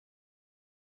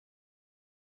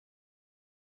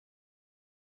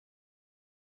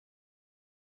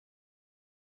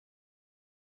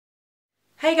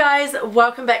Hey guys,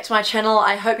 welcome back to my channel.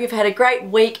 I hope you've had a great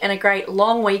week and a great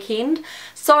long weekend.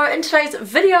 So in today's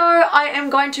video I am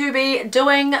going to be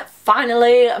doing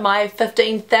finally my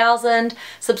 15,000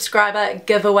 subscriber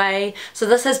giveaway. So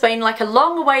this has been like a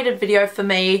long awaited video for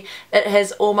me. It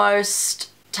has almost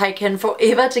taken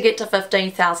forever to get to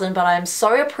 15,000, but I am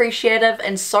so appreciative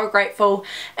and so grateful,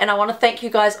 and I want to thank you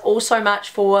guys all so much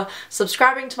for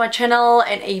subscribing to my channel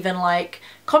and even like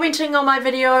commenting on my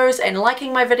videos and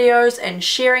liking my videos and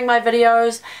sharing my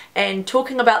videos and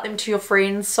talking about them to your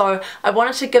friends. So I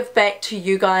wanted to give back to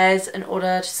you guys in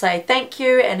order to say thank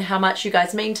you and how much you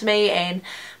guys mean to me, and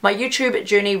my YouTube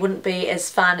journey wouldn't be as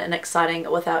fun and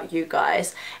exciting without you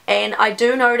guys. And I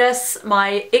do notice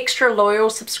my extra loyal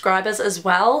subscribers as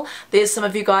well. There's some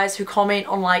of you guys who comment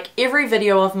on like every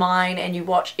video of mine and you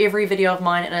watch every video of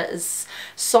mine, and it is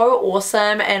so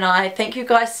awesome, and I thank you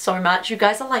guys so much. You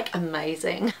guys are like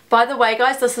amazing. By the way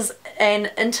guys, this is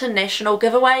an international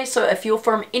giveaway, so if you're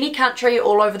from any country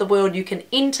all over the world you can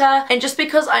enter. And just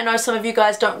because I know some of you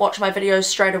guys don't watch my videos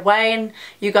straight away and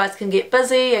you guys can get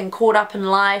busy and caught up in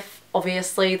life,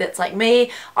 obviously that's like me,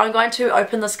 I'm going to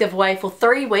open this giveaway for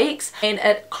 3 weeks, and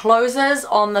it closes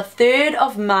on the 3rd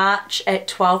of March at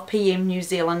 12 PM New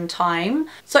Zealand time.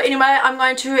 So anyway, I'm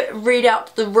going to read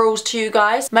out the rules to you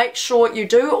guys. Make sure you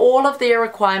do all of their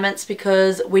requirements,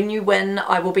 because when you win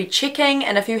I will be checking,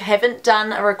 and if you haven't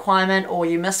done a requirement or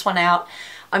you miss one out,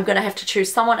 I'm gonna have to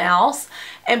choose someone else.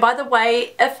 And by the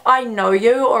way, if I know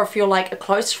you or if you're like a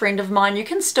close friend of mine, you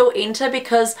can still enter,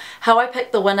 because how I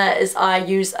pick the winner is I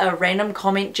use a random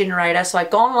comment generator. So I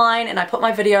go online and I put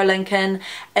my video link in,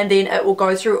 and then it will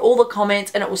go through all the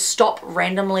comments and it will stop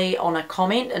randomly on a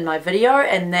comment in my video,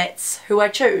 and that's who I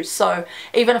choose. So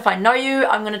even if I know you,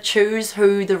 I'm gonna choose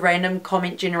who the random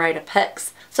comment generator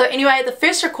picks. So anyway, the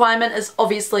first requirement is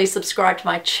obviously subscribe to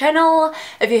my channel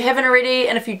if you haven't already,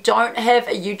 and if you don't have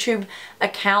a YouTube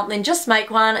account then just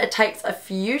make one. It takes a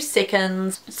few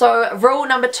seconds. So rule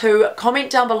number 2,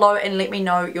 comment down below and let me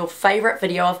know your favorite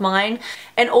video of mine,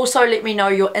 and also let me know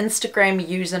your Instagram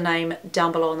username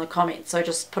down below in the comments. So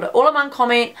just put it all in one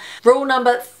comment. Rule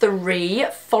number 3,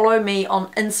 follow me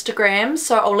on Instagram.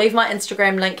 So I'll leave my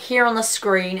Instagram link here on the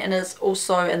screen, and it's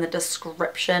also in the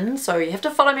description. So you have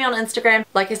to follow me on Instagram.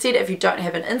 Like I said, if you don't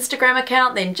have an Instagram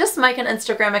account then just make an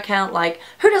Instagram account. Like,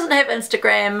 who doesn't have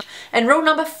Instagram? And rule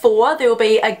number 4, there will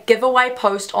be a giveaway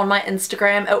post on my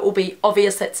Instagram. It will be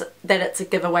obvious that it's a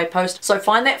giveaway post. So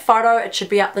find that photo, it should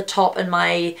be up the top in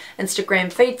my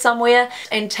Instagram feed somewhere,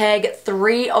 and tag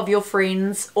 3 of your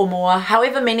friends or more,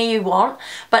 however many you want,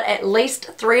 but at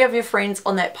least 3 of your friends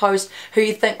on that post who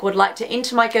you think would like to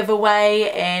enter my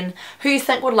giveaway and who you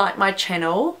think would like my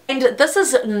channel. And this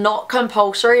is not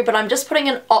compulsory, but I'm just putting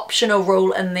an optional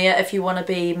rule in there if you want to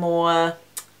be more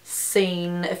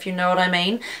seen, if you know what I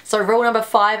mean. So rule number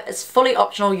 5 is fully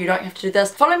optional. You don't have to do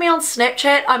this. Follow me on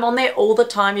Snapchat. I'm on there all the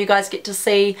time. You guys get to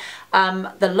see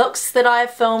the looks that I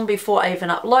have filmed before I even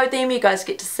upload them. You guys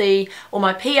get to see all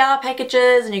my PR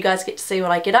packages, and you guys get to see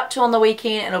what I get up to on the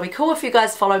weekend, and it'll be cool if you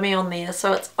guys follow me on there.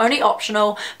 So it's only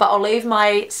optional, but I'll leave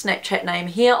my Snapchat name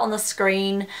here on the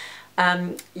screen.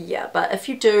 Yeah, but if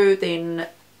you do, then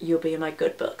you'll be in my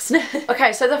good books.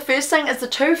 Okay, so the first thing is the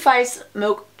Too Faced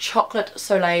Milk Chocolate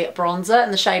Soleil Bronzer in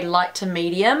the shade Light to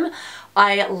Medium.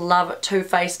 I love Too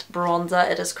Faced bronzer.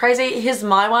 It is crazy. Here's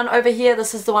my one over here.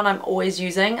 This is the one I'm always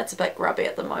using. It's a bit grubby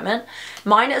at the moment.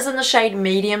 Mine is in the shade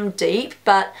Medium Deep,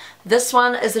 but this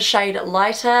one is a shade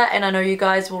lighter, and I know you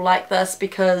guys will like this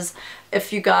because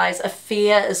if you guys are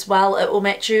fair as well, it will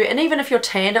match you, and even if you're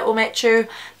tanned, it will match you.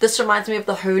 This reminds me of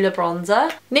the Hoola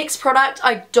bronzer. Next product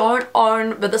I don't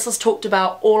own, but this is talked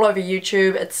about all over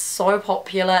YouTube. It's so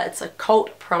popular. It's a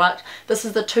cult product. This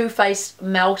is the Too Faced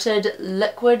Melted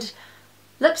Liquid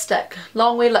Lipstick,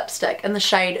 long wear lipstick in the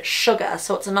shade Sugar.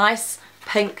 So it's a nice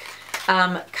pink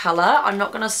colour. I'm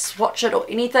not going to swatch it or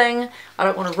anything. I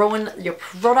don't want to ruin your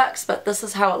products, but this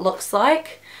is how it looks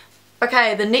like.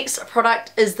 Okay, the next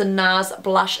product is the NARS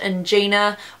Blush in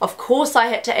Gina. Of course I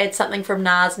had to add something from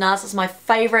NARS. NARS is my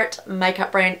favourite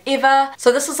makeup brand ever.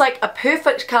 So this is like a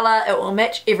perfect colour. It will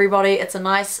match everybody. It's a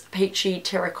nice peachy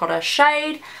terracotta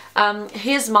shade.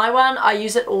 Here's my one. I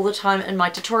use it all the time in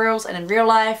my tutorials and in real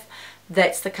life.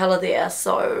 That's the colour there.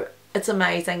 So it's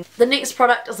amazing. The next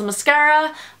product is a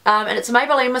mascara, and it's a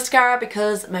Maybelline mascara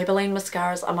because Maybelline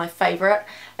mascaras are my favourite.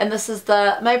 And this is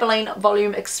the Maybelline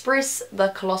Volume Express, the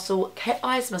Colossal Cat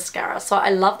Eyes Mascara. So I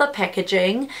love the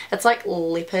packaging. It's like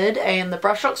leopard, and the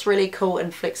brush looks really cool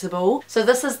and flexible. So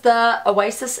this is the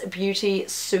Oasis Beauty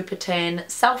Super Tan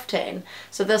Self Tan.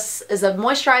 So this is a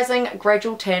moisturising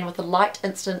gradual tan with a light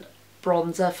instant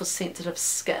bronzer for sensitive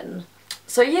skin.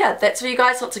 So yeah, that's for you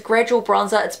guys. So it's a gradual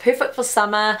bronzer. It's perfect for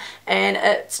summer and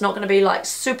it's not going to be like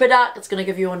super dark. It's going to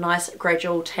give you a nice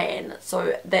gradual tan.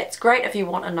 So that's great if you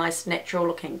want a nice natural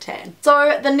looking tan.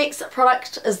 So the next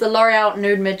product is the L'Oreal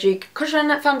Nude Magic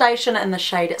Cushion Foundation in the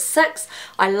shade 6.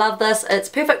 I love this. It's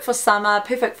perfect for summer,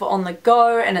 perfect for on the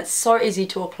go, and it's so easy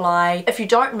to apply. If you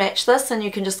don't match this, then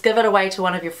you can just give it away to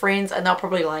one of your friends and they'll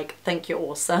probably like think you're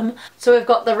awesome. So we've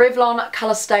got the Revlon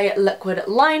Color Stay Liquid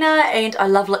Liner, and I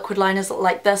love liquid liners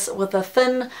like this with a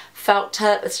thin felt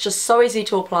tip. It's just so easy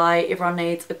to apply. Everyone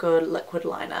needs a good liquid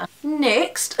liner.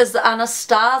 Next is the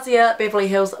Anastasia Beverly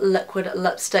Hills liquid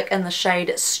lipstick in the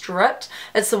shade Stripped.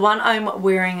 It's the one I'm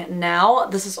wearing now.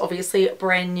 This is obviously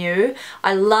brand new.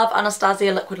 I love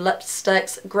Anastasia liquid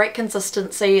lipsticks. Great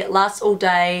consistency, lasts all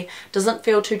day, doesn't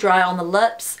feel too dry on the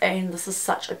lips, and this is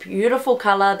such a beautiful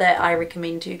color that I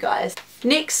recommend to you guys.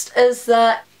 Next is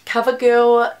the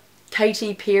CoverGirl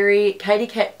Katy Perry Katy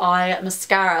Cat Eye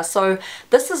Mascara. So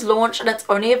this is launched and it's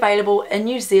only available in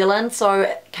New Zealand.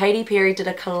 So Katy Perry did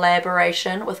a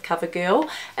collaboration with CoverGirl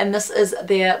and this is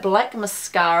their black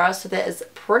mascara, so that is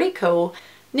pretty cool.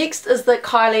 Next is the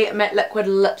Kylie Matte Liquid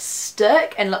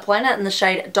Lipstick and Lip Liner in the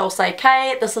shade Dulce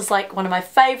K. This is like one of my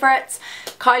favorites.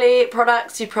 Kylie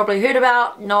products you've probably heard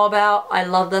about, know about. I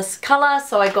love this colour,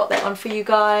 so I got that one for you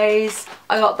guys.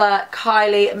 I got the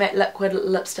Kylie Matte Liquid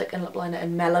Lipstick and Lip Liner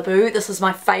in Malibu. This is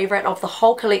my favourite of the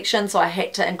whole collection, so I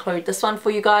had to include this one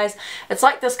for you guys. It's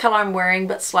like this colour I'm wearing,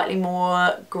 but slightly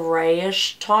more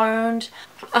greyish toned.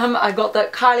 I got the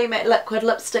Kylie Matte Liquid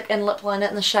Lipstick and Lip Liner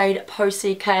in the shade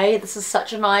Posy K. This is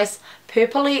such a nice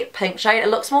purpley pink shade. It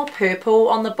looks more purple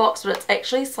on the box, but it's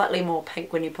actually slightly more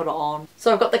pink when you put it on.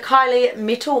 So I've got the Kylie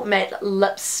Metal Matte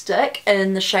Lipstick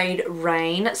in the shade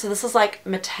Rain. So this is like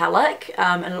metallic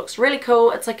and it looks really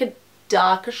cool. It's like a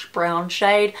darkish brown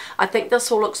shade. I think this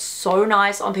will look so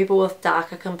nice on people with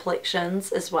darker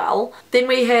complexions as well. Then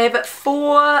we have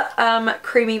 4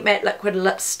 creamy matte liquid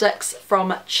lipsticks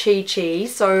from Chi Chi.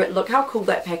 So look how cool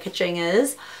that packaging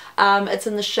is. It's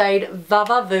in the shade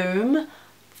Vavavoom,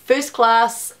 First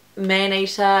Class,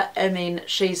 Maneater, and then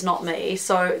She's Not Me.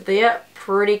 So they're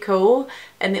pretty cool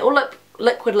and they're all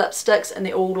liquid lipsticks and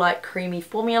they're all like creamy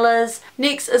formulas.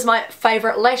 Next is my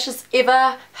favorite lashes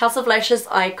ever, House of Lashes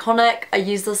Iconic. I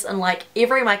use this in like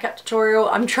every makeup tutorial.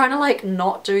 I'm trying to like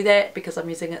not do that because I'm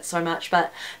using it so much,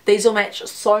 but these will match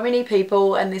so many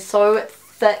people and they're so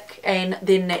thick and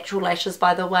they're natural lashes,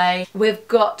 by the way. We've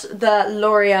got the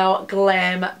L'Oreal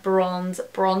Glam Bronze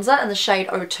Bronzer in the shade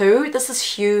 02. This is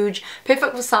huge,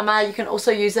 perfect for summer. You can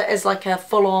also use it as like a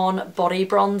full-on body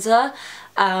bronzer.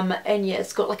 And yeah,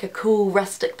 it's got like a cool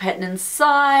rustic pattern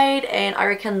inside, and I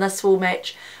reckon this will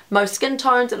match most skin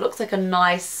tones. It looks like a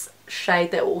nice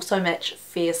shade that will also match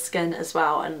fair skin as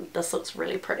well, and this looks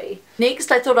really pretty.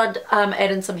 Next I thought I'd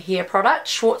add in some hair product.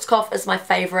 Schwarzkopf is my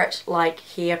favorite like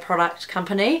hair product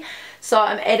company, so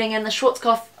I'm adding in the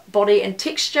Schwarzkopf Body and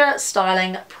Texture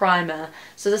Styling Primer.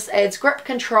 So this adds grip,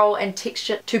 control and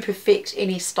texture to perfect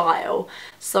any style,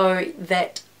 so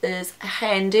that is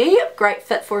handy. Great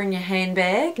fit for in your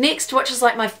handbag. Next, which is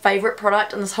like my favorite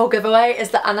product in this whole giveaway, is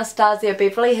the Anastasia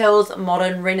Beverly Hills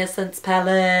Modern Renaissance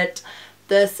palette.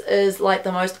 This is like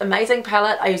the most amazing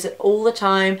palette. I use it all the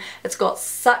time. It's got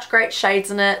such great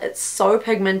shades in it. It's so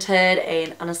pigmented,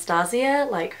 and Anastasia,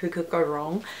 like who could go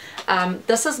wrong?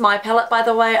 This is my palette, by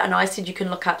the way. I know I said you can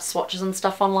look up swatches and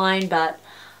stuff online, but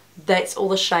that's all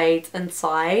the shades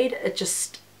inside. It's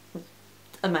just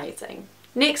amazing.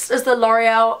 Next is the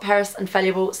L'Oreal Paris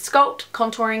Infallible Sculpt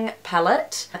Contouring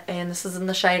Palette, and this is in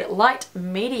the shade Light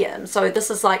Medium. So this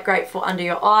is like great for under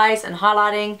your eyes and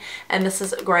highlighting, and this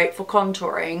is great for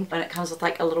contouring, and it comes with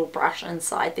like a little brush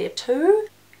inside there too.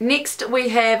 Next we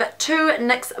have 2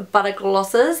 NYX Butter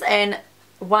Glosses, and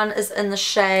one is in the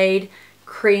shade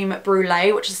Creme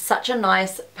Brulee, which is such a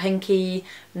nice pinky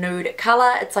nude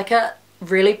colour. It's like a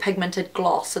really pigmented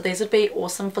gloss, so these would be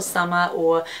awesome for summer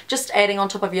or just adding on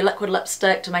top of your liquid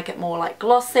lipstick to make it more like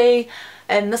glossy.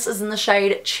 And this is in the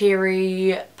shade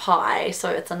Cherry Pie, so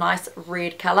it's a nice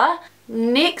red colour.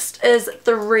 Next is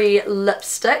 3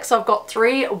 lipsticks. So I've got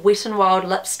 3 Wet n Wild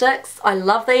lipsticks. I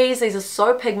love these. These are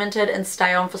so pigmented and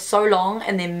stay on for so long,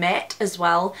 and they're matte as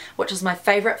well, which is my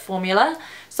favourite formula.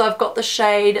 So I've got the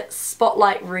shade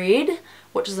Spotlight Red,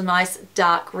 which is a nice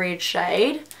dark red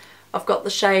shade. I've got the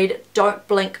shade Don't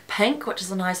Blink Pink, which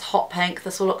is a nice hot pink.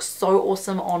 This will look so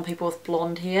awesome on people with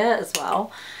blonde hair as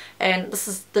well. and this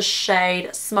is the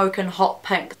shade Smokin' Hot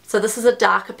Pink. So this is a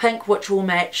darker pink which will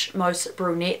match most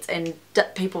brunettes and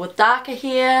people with darker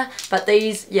hair, but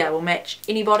these, yeah, will match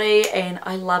anybody, and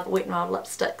I love Wet n Wild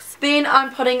lipsticks. Then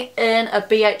I'm putting in a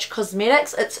BH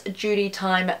Cosmetics, it's Duty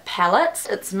Time palette.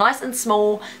 It's nice and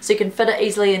small so you can fit it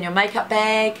easily in your makeup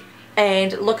bag.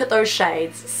 And look at those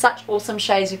shades, such awesome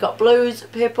shades. You've got blues,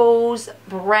 purples,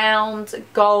 browns,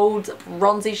 golds,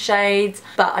 bronzy shades,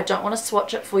 but I don't want to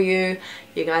swatch it for you.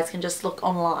 You guys can just look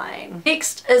online.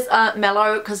 Next is a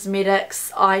Mellow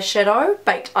Cosmetics eyeshadow,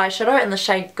 baked eyeshadow in the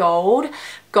shade Gold.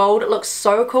 Gold looks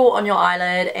so cool on your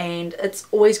eyelid, and it's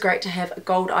always great to have a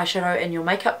gold eyeshadow in your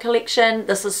makeup collection.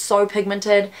 This is so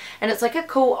pigmented and it's like a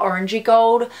cool orangey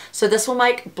gold, so this will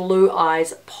make blue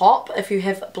eyes pop if you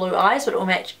have blue eyes, but it will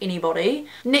match anybody.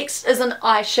 Next is an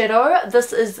eyeshadow.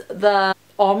 This is the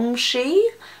Alyshia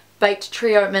Baked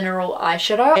Trio Mineral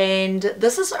eyeshadow, and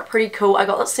this is pretty cool. I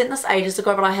got this sent this ages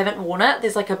ago, but I haven't worn it.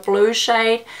 There's like a blue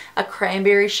shade, a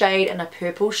cranberry shade, and a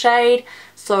purple shade.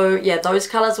 So yeah, those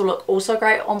colors will look also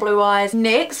great on blue eyes.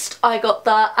 Next, I got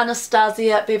the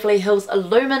Anastasia Beverly Hills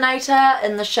Illuminator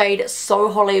in the shade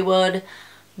So Hollywood.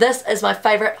 This is my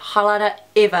favorite highlighter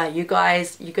ever, you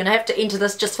guys. You're gonna have to enter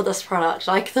this just for this product.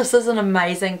 Like, this is an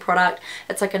amazing product.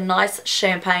 It's like a nice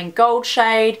champagne gold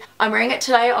shade. I'm wearing it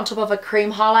today on top of a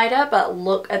cream highlighter, but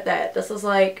look at that. This is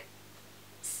like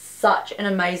such an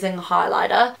amazing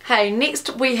highlighter. Okay,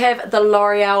 next we have the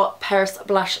L'Oreal Paris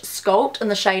Blush Sculpt in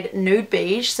the shade Nude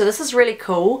Beige. So this is really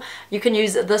cool. You can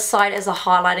use this side as a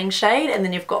highlighting shade, and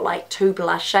then you've got like two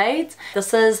blush shades.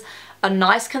 This is a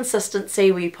nice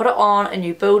consistency where you put it on and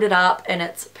you build it up, and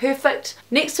it's perfect.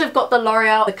 Next we've got the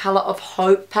L'Oreal The Color of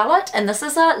Hope palette, and this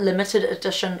is a limited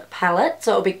edition palette,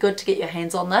 so it'll be good to get your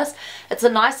hands on this. It's a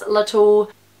nice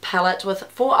little palette with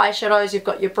 4 eyeshadows. You've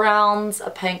got your browns, a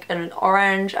pink and an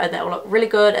orange, and that will look really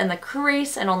good in the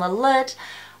crease and on the lid.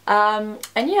 And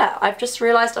yeah, I've just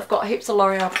realized I've got heaps of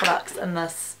L'Oreal products in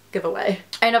this giveaway.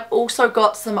 And I've also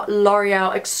got some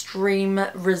L'Oreal Extreme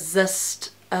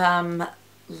Resist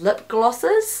lip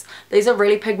glosses. These are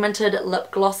really pigmented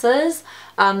lip glosses.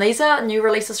 These are new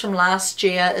releases from last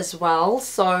year as well.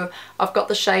 So I've got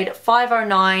the shade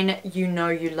 509 You Know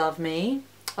You Love Me.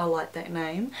 I like that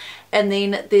name. And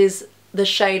then there's the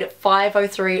shade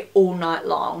 503 All Night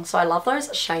Long. So I love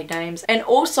those shade names. And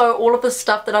also all of the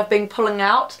stuff that I've been pulling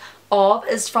out of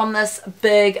is from this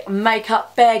big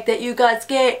makeup bag that you guys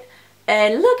get.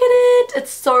 And look at it,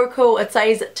 it's so cool. It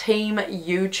says Team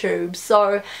YouTube.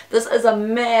 So this is a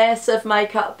massive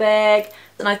makeup bag,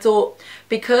 and I thought,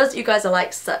 because you guys are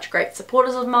like such great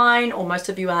supporters of mine, or most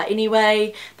of you are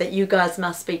anyway, that you guys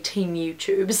must be Team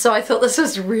YouTube. So I thought this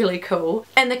was really cool.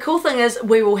 And the cool thing is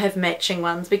we will have matching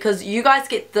ones, because you guys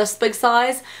get this big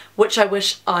size, which I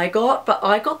wish I got, but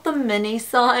I got the mini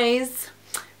size,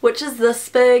 which is this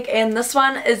big, and this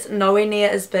one is nowhere near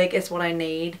as big as what I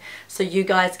need. So you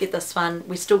guys get this one.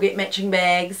 We still get matching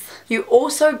bags. You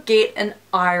also get an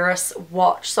iris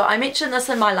watch. So I mentioned this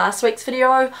in my last week's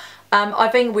video.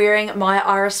 I've been wearing my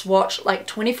iris watch like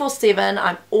 24/7.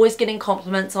 I'm always getting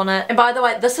compliments on it. And by the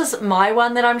way, this is my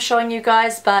one that I'm showing you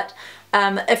guys, but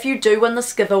if you do win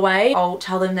this giveaway, I'll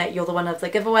tell them that you're the winner of the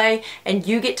giveaway, and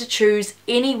you get to choose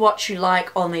any watch you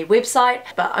like on their website.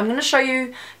 But I'm going to show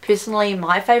you personally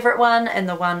my favorite one and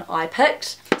the one I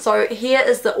picked. So here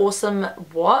is the awesome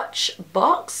watch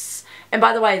box. And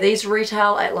by the way, these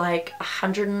retail at like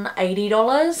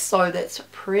 $180, so that's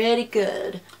pretty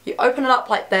good. You open it up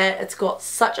like that. It's got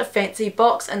such a fancy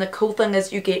box, and the cool thing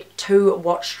is you get 2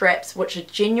 watch straps, which are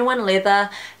genuine leather,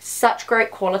 such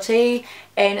great quality.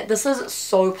 And this is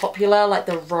so popular, like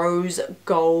the rose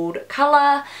gold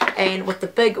color, and with the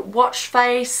big watch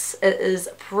face, it is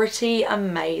pretty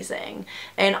amazing.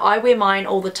 And I wear mine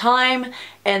all the time,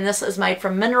 and this is made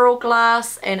from mineral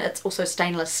glass, and it's also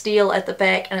stainless steel at the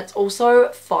back, and it's also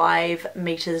 5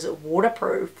 meters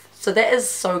waterproof. So that is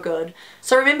so good.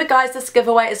 So remember guys, this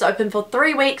giveaway is open for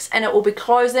 3 weeks, and it will be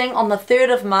closing on the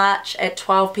 3rd of March at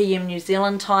 12 PM New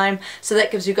Zealand time. So that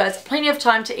gives you guys plenty of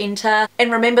time to enter.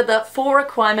 And remember the 4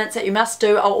 requirements that you must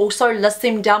do. I'll also list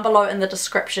them down below in the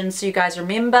description so you guys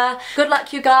remember. Good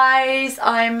luck you guys.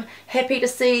 I'm happy to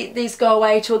see these go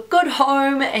away to a good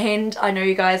home, and I know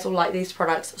you guys will like these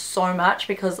products so much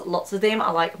because lots of them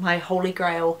are like my holy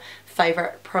grail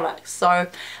favorite products. So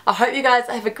I hope you guys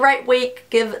have a great week.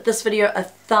 Give this video a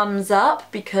thumbs up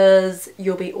because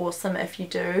you'll be awesome if you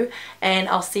do, and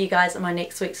I'll see you guys in my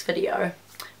next week's video.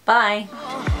 Bye.